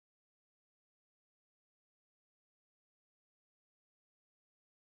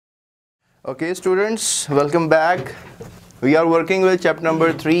Okay, students, welcome back. We are working with chapter number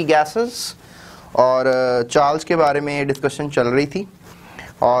 3 gases और Charles के बारे में डिस्कशन चल रही थी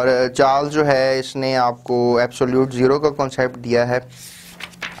और चार्ल्स जो है इसने आपको एब्सोल्यूट ज़ीरो का कॉन्सेप्ट दिया है.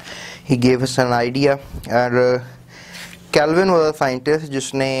 He gave us an idea and Kelvin was a scientist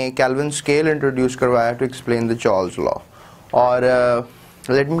जिसने Kelvin scale इंट्रोड्यूस करवाया to explain the Charles law. और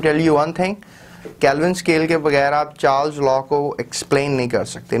let me tell you one thing. Kelvin scale के बगैर आप चार्ल्स लॉ को एक्सप्लेन नहीं कर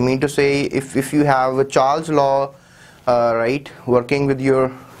सकते. मीन टू से if you have Charles law right working with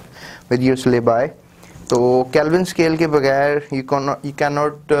your syllabi, तो कैल्विन स्केल के बगैर you can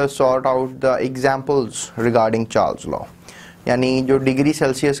not sort out the examples regarding Charles law. यानी जो डिग्री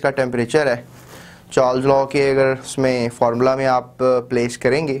सेल्सियस का टेम्परेचर है चार्ल्स लॉ के अगर उसमें फार्मूला में आप प्लेस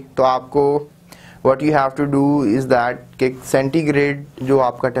करेंगे तो आपको what you have to do is that कि सेंटीग्रेड जो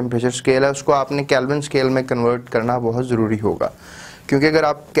आपका टेम्परेचर स्केल है उसको आपने केल्विन स्केल में कन्वर्ट करना बहुत ज़रूरी होगा. क्योंकि अगर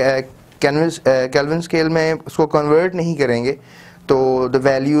आप केल्विन स्केल में उसको कन्वर्ट नहीं करेंगे तो the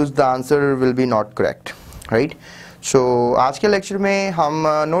values the answer will be not correct, right. सो आज के लेक्चर में हम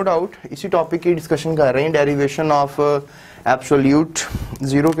नो डाउट इसी टॉपिक की डिस्कशन कर रहे हैं. डेरिवेशन ऑफ एब्सोल्यूट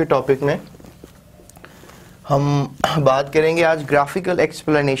ज़ीरो के टॉपिक में हम बात करेंगे आज graphical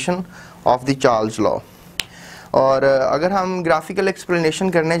explanation of the Charles law. और अगर हम ग्राफिकल एक्सप्लेनेशन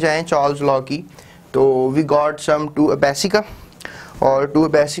करने जाएं चार्ल्स लॉ की तो वी गॉट सम टू बेसिका और टू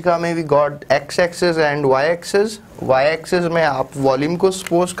बेसिका में we got x axis and Y axis. Y axis में आप वॉल्यूम को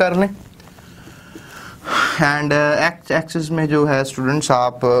सपोज कर लें एंड एक्स एक्सिस में जो है स्टूडेंट्स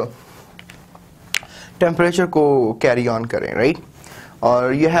आप टेम्परेचर को कैरी ऑन करें, राइट.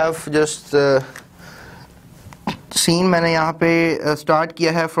 और यू हैव जस्ट सीन मैंने यहाँ पे स्टार्ट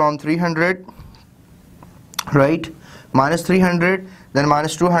किया है from 300 right, -300 then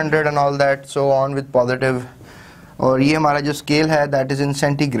 -200 and all that so on with positive. और ये हमारा जो स्केल है that is in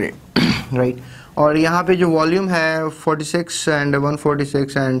centigrade, right. और यहाँ पे जो वॉल्यूम है 46 एंड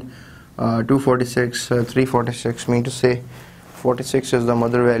 146 एंड 246 346 मीन टू से 46 इज़ द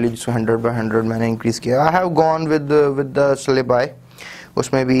मदर वैल्यू जिसको 100/100 मैंने इंक्रीज किया. I have gone with the syllabi,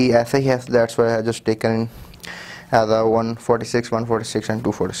 उसमें भी ऐसा ही है. That's why I have just taken as a 146, 146 and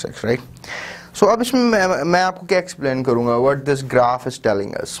 246, right. So अब इसमें मैं आपको क्या एक्सप्लेन करूँगा what this graph is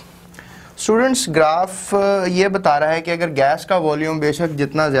telling us. Students, graph ये बता रहा है कि अगर गैस का वॉल्यूम बेशक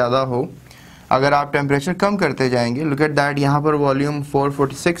जितना ज़्यादा हो, अगर आप टेम्परेचर कम करते जाएंगे, look at that, यहाँ पर वॉल्यूम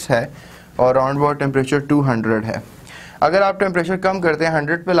 446 है और राउंड अबाउट टेम्परेचर 200 है. अगर आप टेम्परेचर कम करते हैं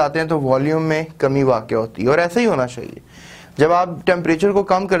 100 पे लाते हैं तो वॉल्यूम में कमी वाक़ होती है. और ऐसा ही होना चाहिए. जब आप टेम्परेचर को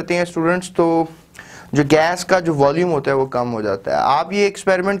कम करते हैं स्टूडेंट्स तो जो गैस का जो वॉल्यूम होता है वो कम हो जाता है. आप ये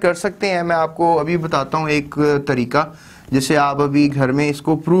एक्सपेरिमेंट कर सकते हैं. मैं आपको अभी बताता हूँ एक तरीका जिससे आप अभी घर में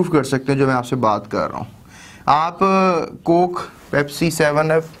इसको प्रूव कर सकते हैं जो मैं आपसे बात कर रहा हूँ. आप Coke, Pepsi,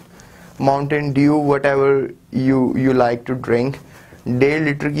 7 up, Mountain Dew, what ever you like to drink, 1.5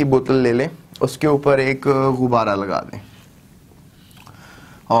 litre की बोतल ले लें, उसके ऊपर एक गुब्बारा लगा दें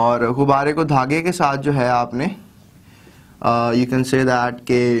और गुब्बारे को धागे के साथ जो है आपने यू कैन से दैट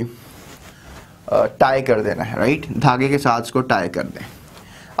के टाई कर देना है, राइट. धागे के साथ इसको टाई कर दें.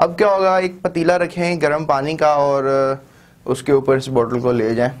 अब क्या होगा, एक पतीला रखें गर्म पानी का और उसके ऊपर इस बोतल को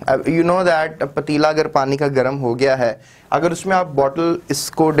ले जाएं. अब यू नो दैट पतीला अगर पानी का गर्म हो गया है, अगर उसमें आप बोतल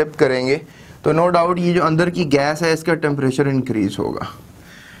इसको डिप करेंगे तो नो डाउट ये जो अंदर की गैस है इसका टेम्परेचर इंक्रीज होगा.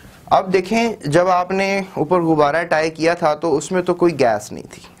 अब देखें जब आपने ऊपर गुब्बारा टाई किया था तो उसमें तो कोई गैस नहीं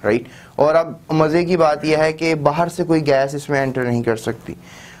थी, राइट. और अब मज़े की बात यह है कि बाहर से कोई गैस इसमें एंटर नहीं कर सकती.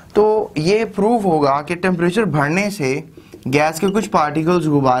 तो ये प्रूव होगा कि टेम्परेचर बढ़ने से गैस के कुछ पार्टिकल्स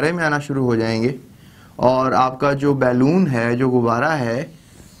गुब्बारे में आना शुरू हो जाएंगे और आपका जो बैलून है, जो गुब्बारा है,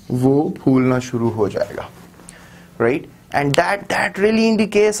 वो फूलना शुरू हो जाएगा, right. And that really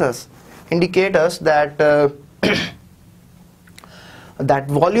indicate us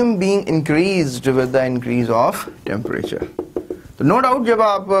that volume being increased with the increase of temperature. तो नो डाउट जब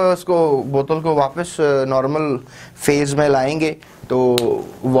आप उसको बोतल को वापस नॉर्मल फेज में लाएंगे तो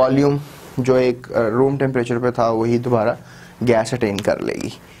वॉल्यूम जो एक रूम टेम्परेचर पे था वही दोबारा गैस अटेन कर लेगी.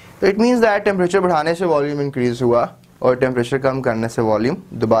 तो इट मीन्स दैट टेम्परेचर बढ़ाने से वॉल्यूम इंक्रीज हुआ और टेम्परेचर कम करने से वॉल्यूम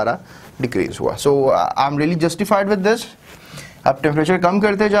दोबारा डिक्रीज हुआ. सो I am really justified with this. अब टेम्परेचर कम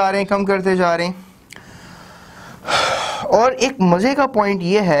करते जा रहे हैं. और एक मज़े का पॉइंट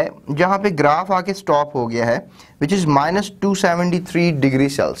ये है जहाँ पे ग्राफ आके स्टॉप हो गया है which is -273 degree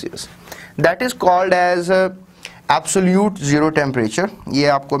Celsius. That is called as absolute zero temperature. ये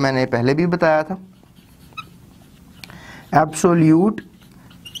आपको मैंने पहले भी बताया था. Absolute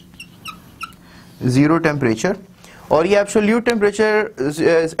zero temperature. और ये एब्सोल्यूट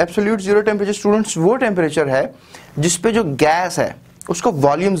ज़ीरो टेम्परेचर स्टूडेंट्स वो टेम्परेचर है जिस पे जो गैस है उसका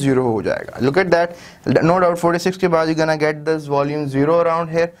वॉल्यूम जीरो हो जाएगा. Look at that, no doubt 46 के बाद you gonna get this volume zero around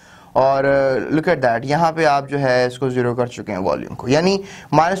here. और लुक एट दैट, यहाँ पे आप जो है इसको जीरो कर चुके हैं वॉल्यूम को, यानी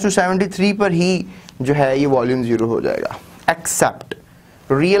 -273 पर ही जो है ये वॉल्यूम जीरो हो जाएगा. एक्सेप्ट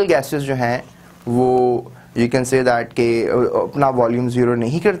रियल गैसेस जो हैं वो यू कैन से दैट के अपना वॉल्यूम जीरो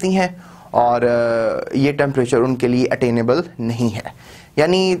नहीं करती हैं और ये टेम्परेचर उनके लिए अटेनेबल नहीं है.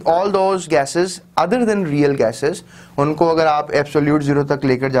 यानी all those gases other than real gases, उनको अगर आप एब्सोल्यूट जीरो तक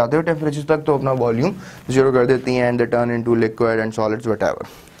लेकर जाते हो टेम्परेचर तक, तो अपना वॉल्यूम जीरो कर देती हैं and they turn into liquid and solids whatever.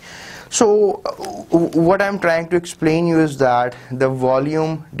 So what I'm trying to explain you is that the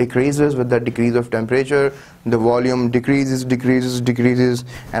volume decreases with the decrease of temperature. The volume decreases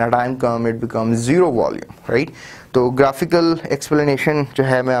and at time come it becomes zero volume, right? तो graphical explanation जो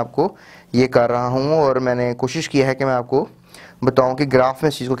है मैं आपको ये कर रहा हूँ और मैंने कोशिश की है कि मैं आपको बताऊँ कि ग्राफ में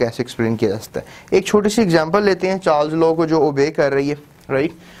इस चीज़ को कैसे एक्सप्लेन किया जा सकता है. एक छोटी सी एग्जांपल लेते हैं चार्ल्स लॉ को जो ओबे कर रही है,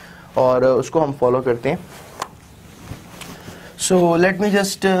 राइट, और उसको हम फॉलो करते हैं. So let me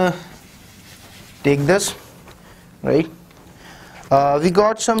just take this, right? We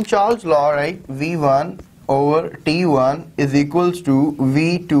got some Charles law, right? V1 over T1 is equals to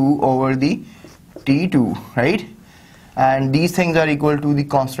V2 over the T2, right? And these things are equal to the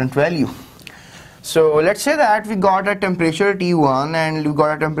constant value. So let's say that we got a temperature T1 and we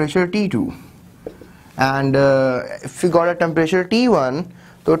got a temperature T2. And if we got a temperature T1,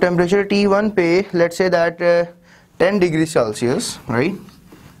 so temperature T1 pe let's say that 10 degrees Celsius, right?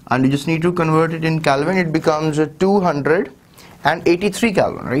 And you just need to convert it in Kelvin. It becomes 283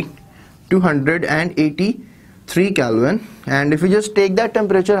 Kelvin, right? 283 Kelvin. And if we just take that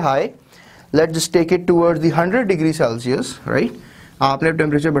temperature high, let's just take it towards the 100 degrees Celsius, right? आपने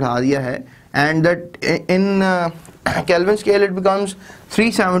temperature बढ़ा दिया है, and that in Kelvin scale it becomes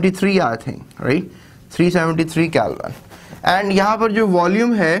 373, I think, right? 373 Kelvin. And यहाँ पर जो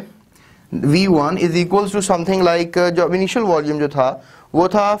volume है V1 is equals to something like जो initial volume जो था वो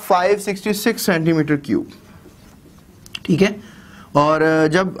था 566 सेंटीमीटर क्यूब, ठीक है. और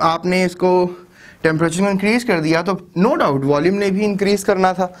जब आपने इसको टेम्परेचर को इंक्रीज कर दिया तो नो डाउट वॉल्यूम ने भी इंक्रीज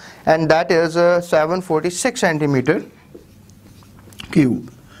करना था, and that is 746 centimetre cube.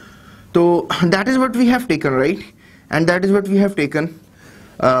 तो that is what we have taken, right, and that is what we have taken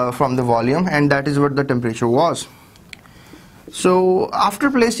from the volume, and that is what the temperature was. So after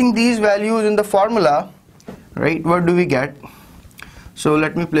placing these values in the formula, right, what do we get? So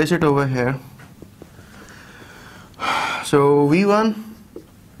let me place it over here. So V1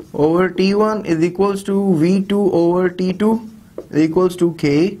 over T1 is equals to V2 over T2 equals to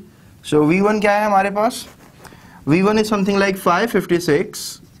K. So V1 क्या है हमारे पास? V1 is something like 556,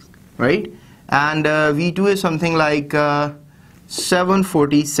 right? And V2 is something like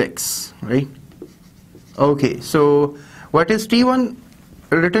 746, right? Okay, so what is T1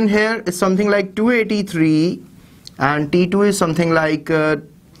 written here is something like 283. And T2 is something like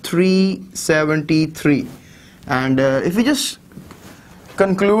 373. And if we just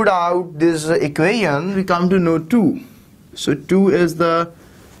conclude out this equation, we come to know 2. So 2 is the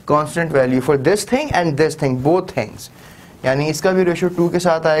constant value for this thing and this thing, both things. यानी इसका भी ratio 2 के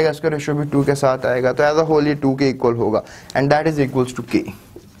साथ आएगा, इसका ratio भी 2 के साथ आएगा, तो एज अ होल ये 2 के इक्वल होगा, and that is equals to K.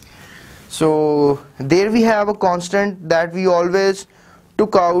 So there we have a constant that we always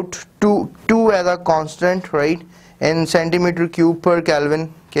took out 2 as a constant, right? In centimetre cube पर केल्विन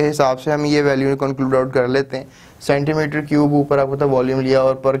के हिसाब से हम ये वैल्यू कंक्लूड आउट कर लेते हैं. सेंटीमीटर क्यूब ऊपर आपको तो वॉल्यूम लिया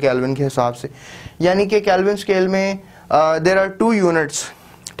और पर केल्विन के हिसाब से, यानी कि केल्विन स्केल में देयर आर 2 यूनिट्स,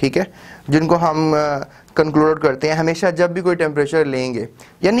 ठीक है, जिनको हम कंक्लूड आउट करते हैं हमेशा जब भी कोई टेम्परेचर लेंगे.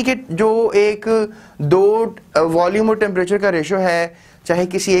 यानी कि जो एक दो वॉल्यूम और टेम्परेचर का रेशो है, चाहे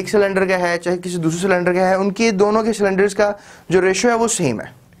किसी एक सिलेंडर का है चाहे किसी दूसरे सिलेंडर का है, उनके दोनों के सिलेंडर्स का जो रेशो है वो सेम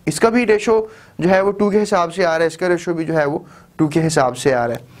है. इसका भी रेशो जो है वो 2 के हिसाब से आ रहा है, इसका रेशो भी जो है वो 2 के हिसाब से आ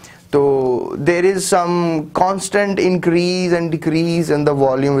रहा है. तो there is some constant increase and decrease in the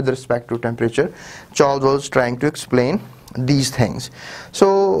volume with respect to temperature. Charles was trying to explain these things. So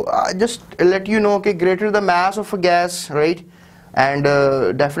just let you know कि greater the mass of a gas, right, and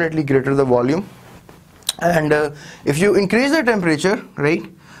definitely greater the volume, and if you increase the temperature, right,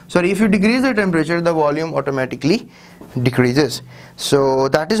 sorry, if you decrease the temperature, the volume automatically decreases. So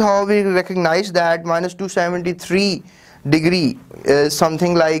that is how we recognize that -273 degree is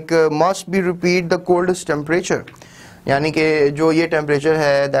something like must be repeat the coldest temperature. यानी कि जो ये temperature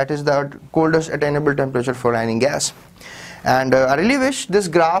है, that is the coldest attainable temperature for any gas. And I really wish this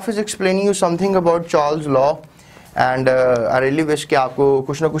graph is explaining you something about Charles' law, and I really wish कि आपको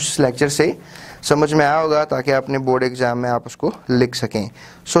कुछ ना कुछ इस लेक्चर से समझ में आया होगा ताकि अपने बोर्ड एग्जाम में आप उसको लिख सकें.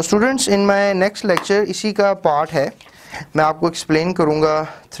 So students, in my next lecture इसी का पार्ट है मैं आपको एक्सप्लेन करूँगा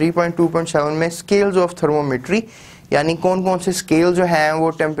 3.2.7 में स्केल्स ऑफ थर्मोमेट्री, यानी कौन कौन से स्केल जो हैं वो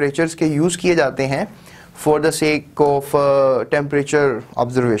टेम्परेचर्स के यूज़ किए जाते हैं for the sake of temperature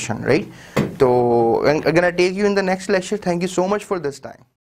observation, right. तो I'm gonna take you in the next lecture. Thank you so much for this time.